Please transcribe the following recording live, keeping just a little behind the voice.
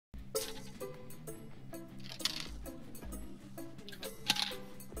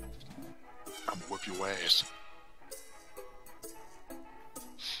up your ass.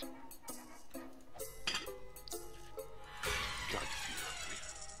 God, your feet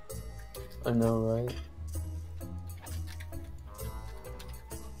are ugly. I know, right?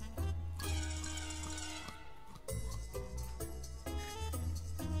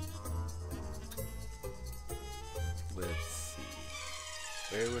 Let's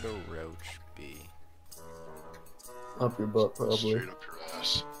see. Where would a roach be? Up your butt, probably. Straight up your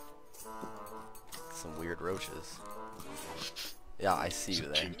ass. Some weird roaches. Yeah, I see you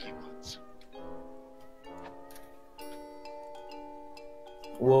Some there. kinky ones.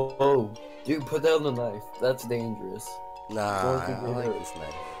 Whoa. Dude, put down the knife. That's dangerous. Nah, Don't I think like it this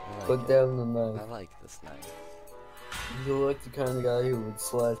knife. I like Put it. down the I knife. like this knife. You look like the kind of guy who would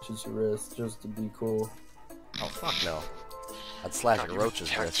slash his wrist just to be cool. Oh fuck no. I'd slash God, a you have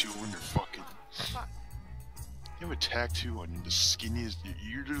roach's wrist. tattoo on your fucking. You have a tattoo on the skinniest.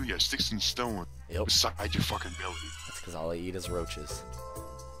 You literally got sticks and stone Yep. beside your fucking belly. That's because all I eat is roaches.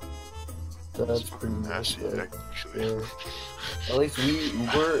 That's It's pretty fucking nice. nasty, though. actually. Yeah. At least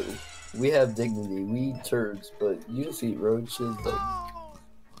we have dignity. We eat turds, but you just eat roaches. Like,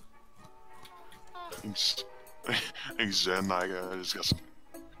 Thanks, Zen. I just got some.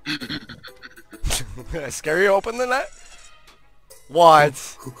 Did I scare you open the net?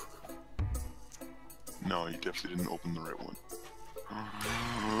 What? No, you definitely didn't open the right one.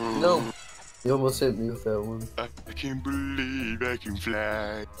 no, you almost hit me with that one. I can't believe I can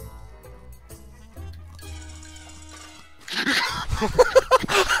fly.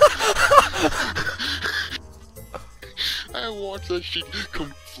 I watched that shit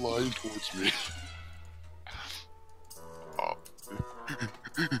come flying towards me. Oh.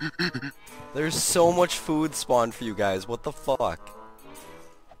 There's so much food spawned for you guys. What the fuck?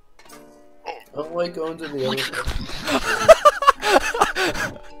 I don't like going to the other side.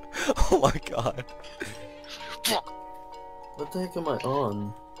 Oh my god. Fuck! What the heck am I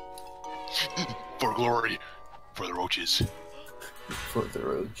on? For glory! For the roaches. For the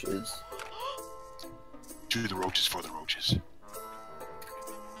roaches. To the roaches, for the roaches.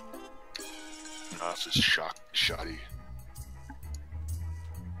 No, this is shoddy.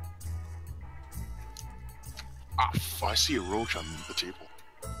 Ah, I see a roach on the table.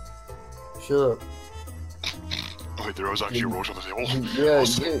 Shut up. Oh, wait, there was actually a roach on the table. Yeah,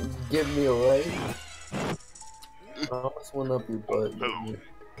 Awesome. give me a right. I almost went up your butt. Hello.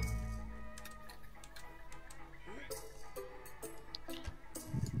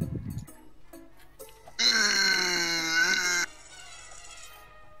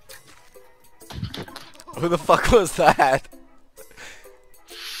 Who the fuck was that?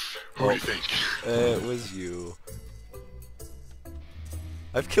 Who do you think? It was you.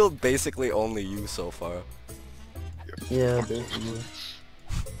 I've killed basically only you so far. Yeah, basically.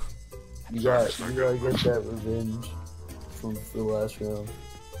 You gotta get that revenge from the last round.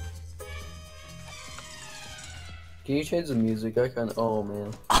 Can you change the music? I kinda. Oh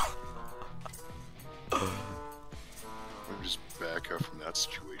man. Let me just back up from that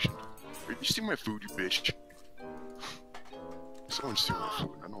situation. Wait, you steal my food, you bitch. Someone steal my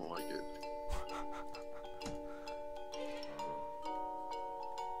food, I don't like it.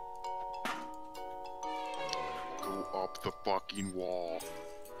 Go up the fucking wall.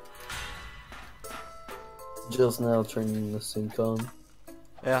 Just now turning the sync on.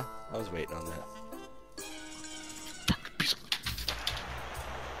 Yeah, I was waiting on that. Fucking piece of...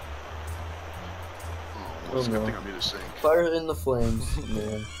 Oh, well, it's a Oh, good no. thing I made a sink. Fire in the flames,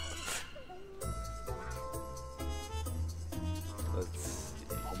 man. Let's see.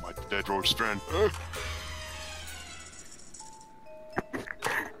 Oh, my dead roach friend.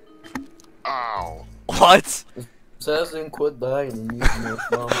 Ow. What? Assassin, quit dying and using your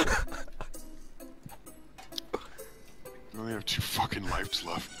thumb. I only have 2 fucking lives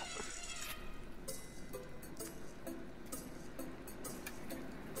left.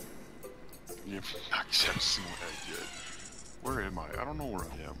 You've not seen what I did. Where am I? I don't know where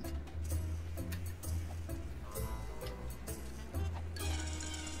I am.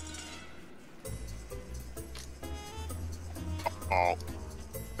 Oh.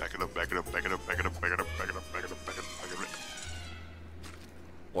 Back it up, back it up, back it up, back it up, back it up, back it up, back it up, back it up, back it up.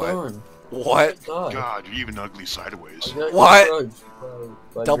 What? Darn. What? God. God, you're even ugly sideways. I got What? crushed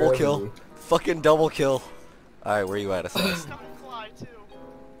by Double gravity. kill. Fucking double kill. Alright, where you at, Assassin?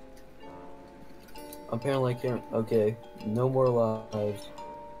 Apparently I can't. Okay, no more lives.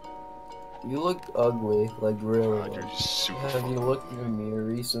 You look ugly, like really. God, you're just super Have fucking you looked in the mirror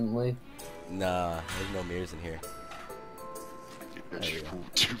recently? Nah, there's no mirrors in here. You're There you go.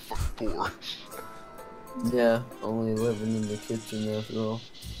 too fucking poor. Yeah, only living in the kitchen after all.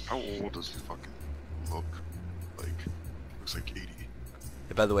 How old is the fucking... look like. Looks like 80.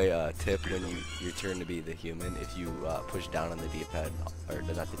 And by the way, tip when your turn to be the human, if you push down on the D-pad, or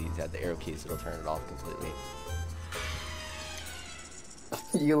not the D-pad, the arrow keys, it'll turn it off completely.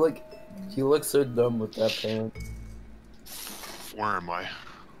 You look so dumb with that pant. Where am I?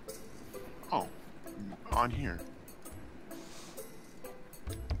 Oh, on here.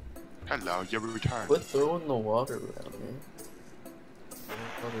 Hello, you're retired. Quit throwing the water around, man.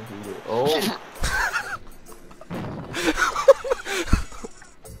 Water heater. Oh!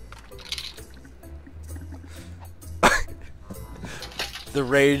 The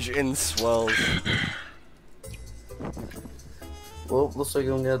rage in swells. Well, looks like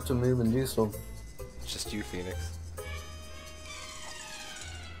I'm gonna have to move and do something. It's just you, Phoenix.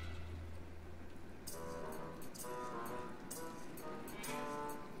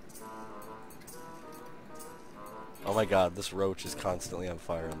 Oh my god, this roach is constantly on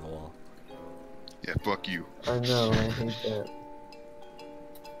fire on the wall. Yeah, fuck you. I know, I hate that.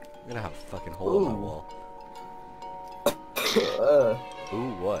 I'm gonna have a fucking hole in my wall.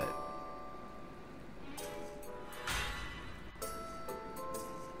 Ooh, what?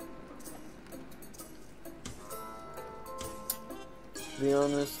 To be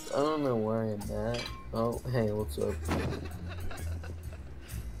honest, I don't know where I'm at. Oh, hey, what's up?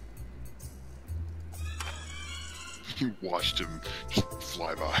 You watched him just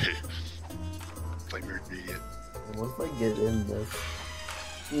fly by. Like you're an idiot. What if I get in this?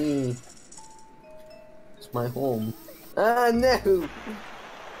 It's my home. Ah, no!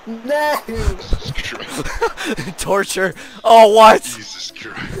 No! Jesus Christ. Torture! Oh, what? Jesus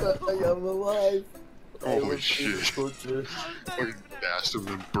Christ. I'm alive. Holy shit. Torture. Fucking gassed him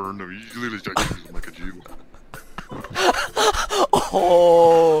and burned him. You literally started using him like a Jew.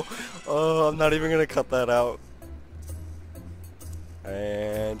 Oh, I'm not even gonna cut that out.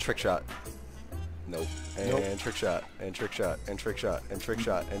 And trick shot. Nope. And trick shot. And trick shot. And trick shot. And trick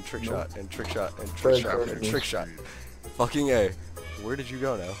shot. And trick shot. And trick shot. And trick shot. And trick shot. Fucking A. Where did you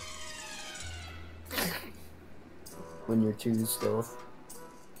go now? When you're too stealth.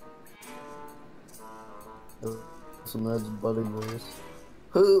 Some that's butter voice.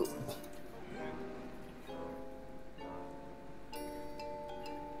 Who?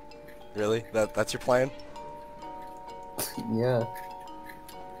 Really? That's your plan? Yeah.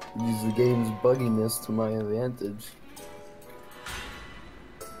 Use the game's bugginess to my advantage.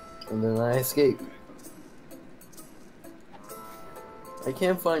 And then I escape. I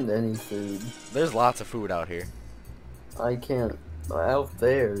can't find any food. There's lots of food out here. I can't. Out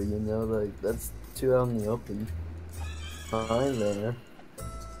there, you know, like, that's too out in the open. Hi there.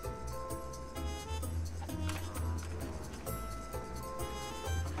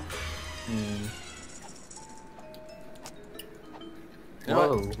 No,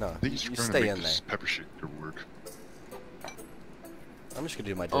 Whoa. no, I think he's you trying to stay make in there. this pepper shaker work. I'm just gonna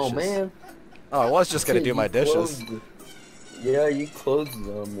do my dishes. Oh, man. Oh, I was just gonna do my You dishes. closed it. Yeah, you closed it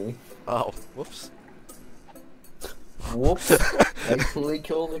on me. Oh, whoops. Whoops. I actually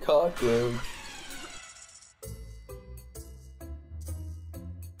killed a cockroach.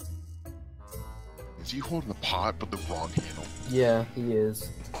 Is he holding the pot but the wrong handle? Yeah, he is.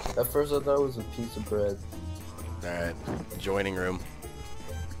 At first I thought it was a piece of bread. Alright, joining room.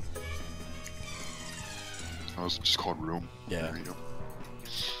 Oh, it's just called room. Yeah. There you go.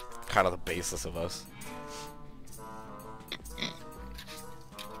 Kind of the basis of us.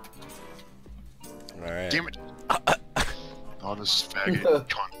 Alright. Damn it! All this faggot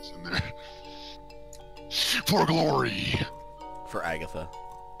cunts in there. For glory! For Agatha.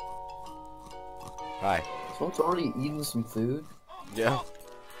 Hi. Someone's already eaten some food? Yeah.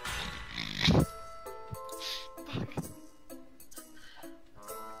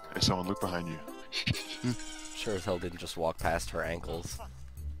 Hey, someone look behind you. Sure as hell didn't just walk past her ankles.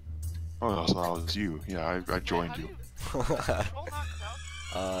 Oh, so that was you. Yeah, I joined you.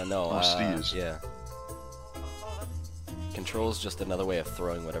 No, Oh, Steve's. yeah. Control's just another way of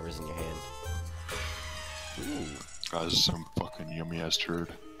throwing whatever's in your hand. Ooh. God, this is some fucking yummy ass turd.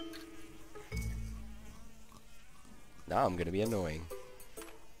 Now I'm gonna be annoying.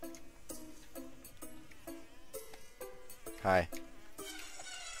 Hi.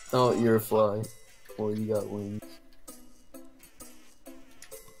 Oh, you're a fly. Well, you got wings.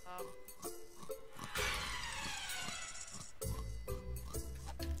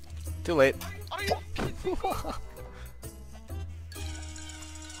 Too late.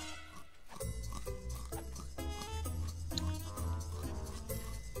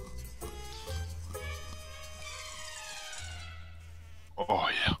 Oh,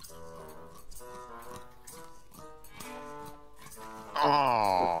 yeah.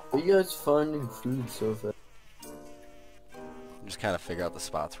 Oh. Are you you guys finding food so fast? Just kind of figure out the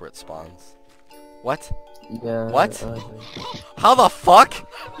spots where it spawns. What? Yeah. What? How the fuck?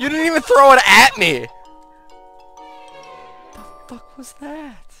 You didn't even throw it at me! The fuck was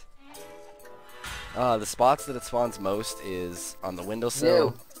that? The spots that it spawns most is on the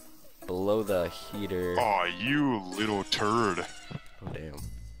windowsill, below the heater. Aw, you little turd. Oh, damn.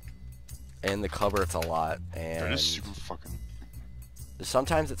 And the cupboards a lot, That and is super fucking...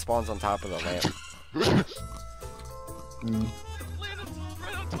 sometimes it spawns on top of the lamp.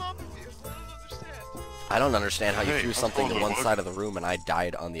 I don't understand how you threw something to one side of the room and I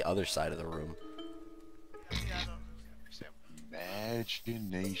died on the other side of the room.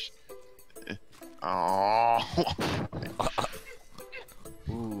 Imagination. Oh.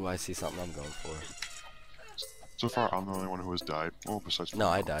 Ooh, I see something I'm going for. So far, I'm the only one who has died. Well, besides... No,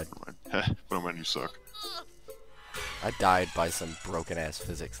 I died. But I mean, you suck. I died by some broken-ass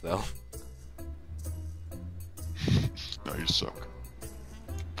physics, though. No, you suck.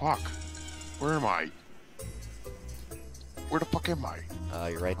 Fuck. Where am I? Where the fuck am I?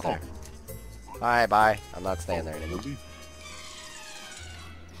 You're right there. Bye. I'm not staying there anymore. Really?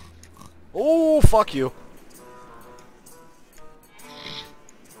 Oh, fuck you.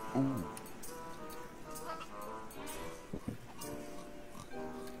 Ooh.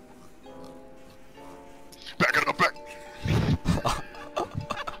 Back it up, back!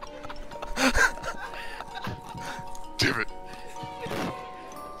 Damn it.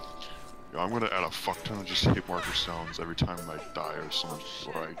 Yo, I'm gonna add a fuck ton of just hit marker sounds every time I die or someone's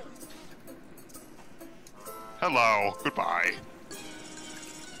right. Hello, goodbye.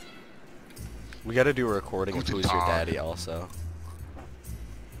 We gotta do a recording of Who's Your Daddy also.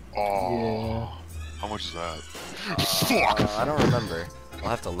 Oh. Yeah. How much is that? Fuck! I don't remember. I'll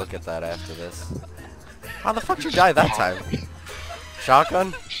have to look at that after this. How the fuck did you die that time?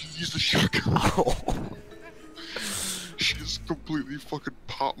 Shotgun? She used the shotgun. Oh. She just completely fucking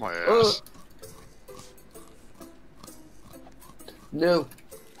popped my ass. No.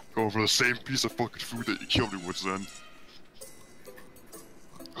 Going for the same piece of fucking food that you killed me with, Zen.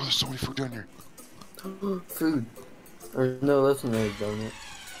 Oh, there's so many food down here. Food. Or no, that's another donut.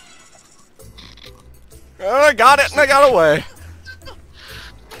 I got it and I got away.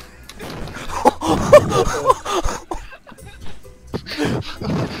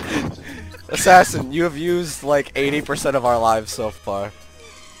 Assassin, you have used like 80% of our lives so far.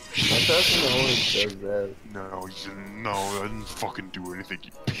 Assassin always does that. No, you didn't. No, I didn't fucking do anything,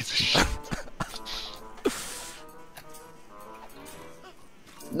 you piece of shit.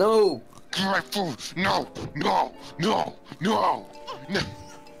 No! Give me my food! No! No! No! No! No!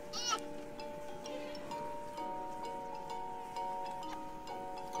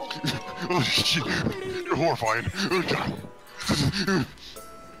 Oh shit! You're horrifying! Oh god!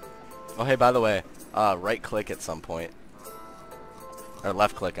 Oh hey, by the way, right click at some point. Or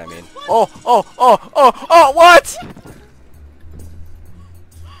left click, I mean. Oh! What?!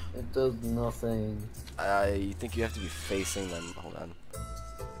 It does nothing. I think you have to be facing them. Hold on.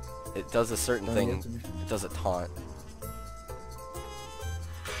 It does a certain thing. It does a taunt.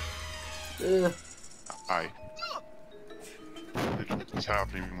 Hi. It's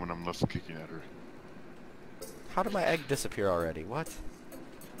happening when I'm left kicking at her. How did my egg disappear already? What?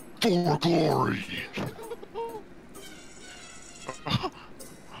 For glory!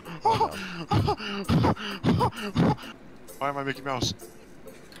 Oh, no. Why am I Mickey Mouse?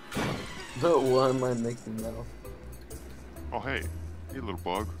 But why am I making now? Oh hey, you little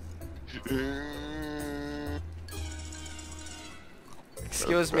bug.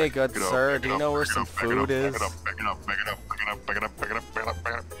 Excuse me, good sir. Do you know where some food is?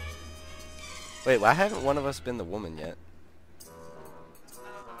 Wait, why haven't one of us been the woman yet?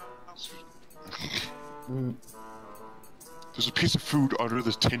 There's a piece of food under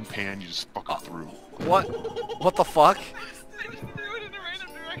this tin pan you just fucking threw. What? What the fuck?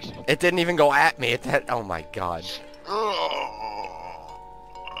 It didn't even go at me. It had, oh my god. I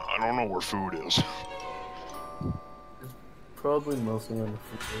don't know where food is. Probably mostly on the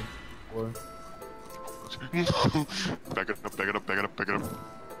food. Back it up, back it up, back it up, back it up.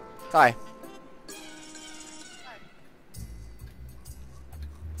 Hi.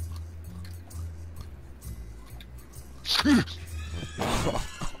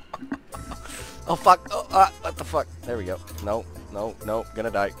 Oh fuck. Oh, what the fuck? There we go. No, no, no. Gonna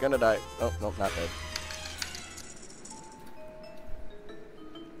die. Gonna die. Oh, no, not dead.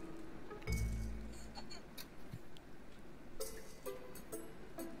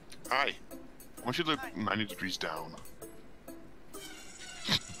 Hi. I want you to look 90 degrees down.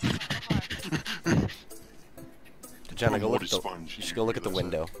 Did Jenna, go look at the. Sponge. You should go look at the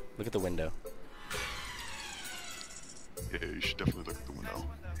window. Look at the window. Yeah, you should definitely look at the window.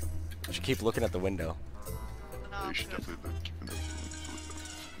 You should keep looking at the window. Yeah, you should definitely keep looking at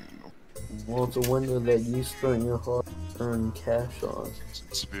the window. Well, it's a window that you spent your hard-earned cash on.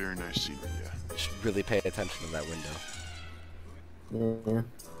 It's a very nice scenery, yeah. You should really pay attention to that window. Yeah.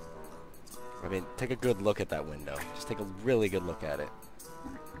 I mean, take a good look at that window. Just take a really good look at it.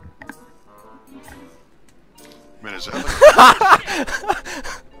 Man, is that like...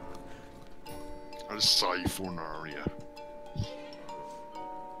 I just saw you for Narnia.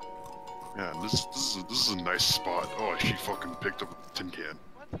 Yeah, this is a nice spot. Oh, she fucking picked up a tin can.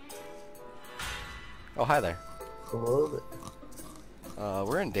 Oh, hi there. Love it.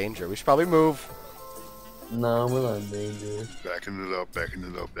 We're in danger. We should probably move. No, we're not in danger. Backing it up, backing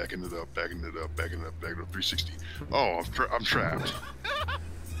it up, backing it up, backing it up, backing it up, backing it up, 360. Oh, I'm trapped.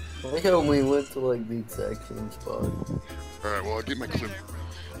 I like how we went to like the exact same spot. Alright, well, I'll get my clip.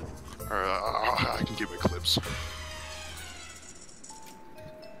 Alright, I can get my clips.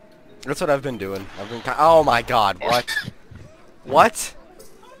 That's what I've been doing. I've been. Oh my God! What? What?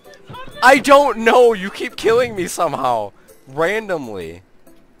 I don't know. You keep killing me somehow, randomly.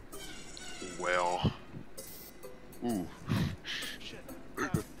 Well. Ooh.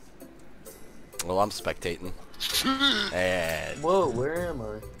 Well, I'm spectating. And Whoa, where am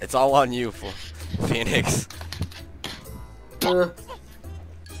I? it's all on you, Phoenix.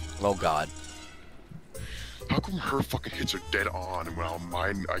 Oh God. How come her fucking hits are dead on, and while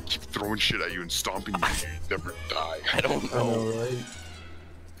mine, I keep throwing shit at you and stomping you, and you never die? I don't I know. know, right?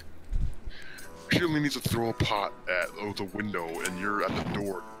 She only needs to throw a pot at the window, and you're at the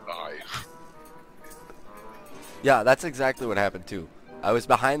door to die. Yeah, that's exactly what happened too. I was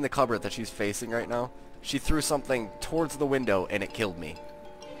behind the cupboard that she's facing right now. She threw something towards the window, and it killed me.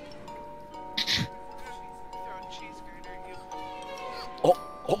 Oh,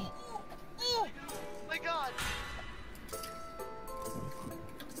 oh. Oh my God.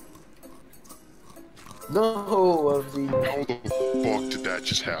 No, of the. How the fuck did that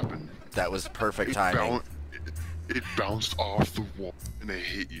just happen? That was perfect timing. It bounced off the wall, and it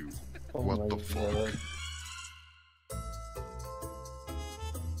hit you. Oh What my the fuck? God.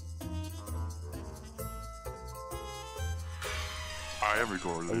 I am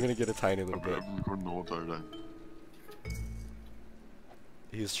recording. I'm gonna get a tiny little bit. I'm recording the whole entire time.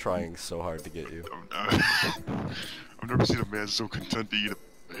 He's trying so hard to get you. I've never seen a man so content to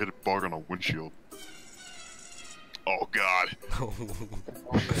hit a bug on a windshield. Oh God!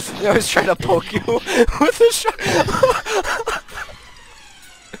 He always trying to poke you with a shot.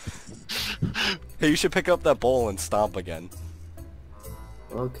 Hey, you should pick up that bowl and stomp again.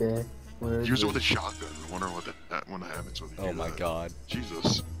 Okay. Where is Use it it? with a shotgun. I wonder what that one happens with you. Oh my God.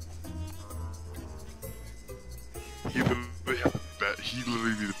 Jesus. He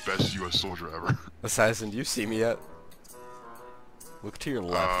literally be the best U.S. soldier ever. Assassin, do you see me yet? Look to your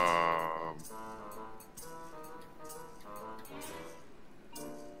left.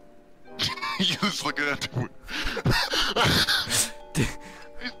 He was looking at the...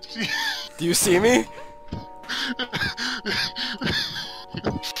 Do you see me?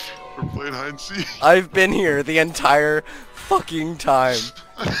 We're playing hide and seek. I've been here the entire fucking time.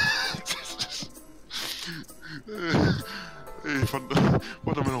 Hey,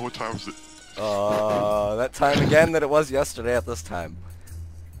 fundamental, what time is it? That time again that it was yesterday at this time.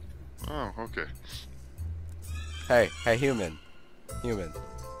 Oh, okay. Hey, human. Human.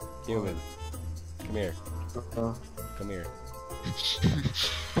 Come here. Come here.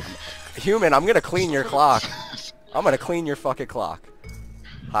 Human, I'm gonna clean your clock. I'm gonna clean your fucking clock.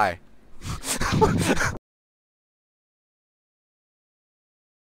 Hi.